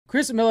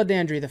Chris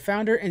Meledandri, the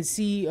founder and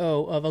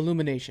CEO of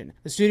Illumination,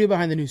 the studio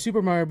behind the new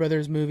Super Mario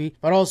Brothers movie,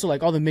 but also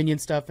like all the Minion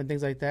stuff and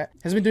things like that,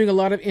 has been doing a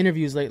lot of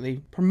interviews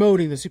lately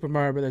promoting the Super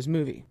Mario Brothers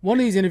movie. One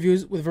of these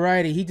interviews with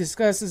Variety, he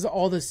discusses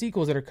all the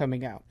sequels that are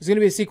coming out. There's going to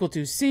be a sequel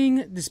to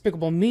Sing,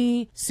 Despicable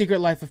Me,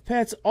 Secret Life of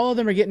Pets. All of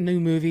them are getting new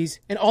movies,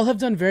 and all have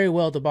done very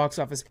well at the box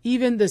office.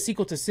 Even the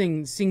sequel to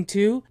Sing, Sing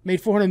 2,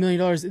 made $400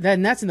 million,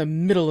 and that's in the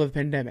middle of the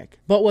pandemic.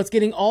 But what's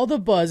getting all the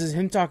buzz is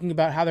him talking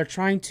about how they're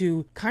trying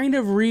to kind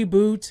of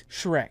reboot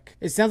Shrek.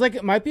 It sounds like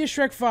it might be a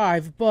Shrek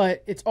 5,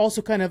 but it's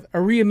also kind of a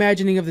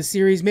reimagining of the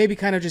series, maybe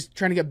kind of just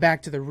trying to get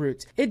back to the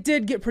roots. It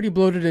did get pretty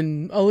bloated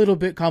and a little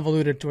bit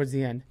convoluted towards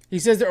the end. He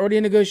says they're already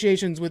in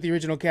negotiations with the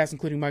original cast,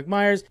 including Mike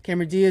Myers,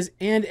 Cameron Diaz,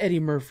 and Eddie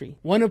Murphy.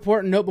 One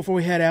important note before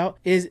we head out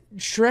is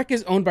Shrek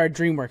is owned by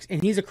DreamWorks,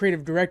 and he's a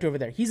creative director over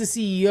there. He's the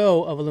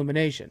CEO of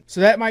Illumination.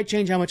 So that might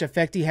change how much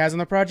effect he has on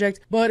the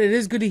project, but it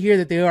is good to hear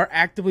that they are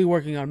actively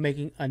working on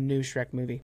making a new Shrek movie.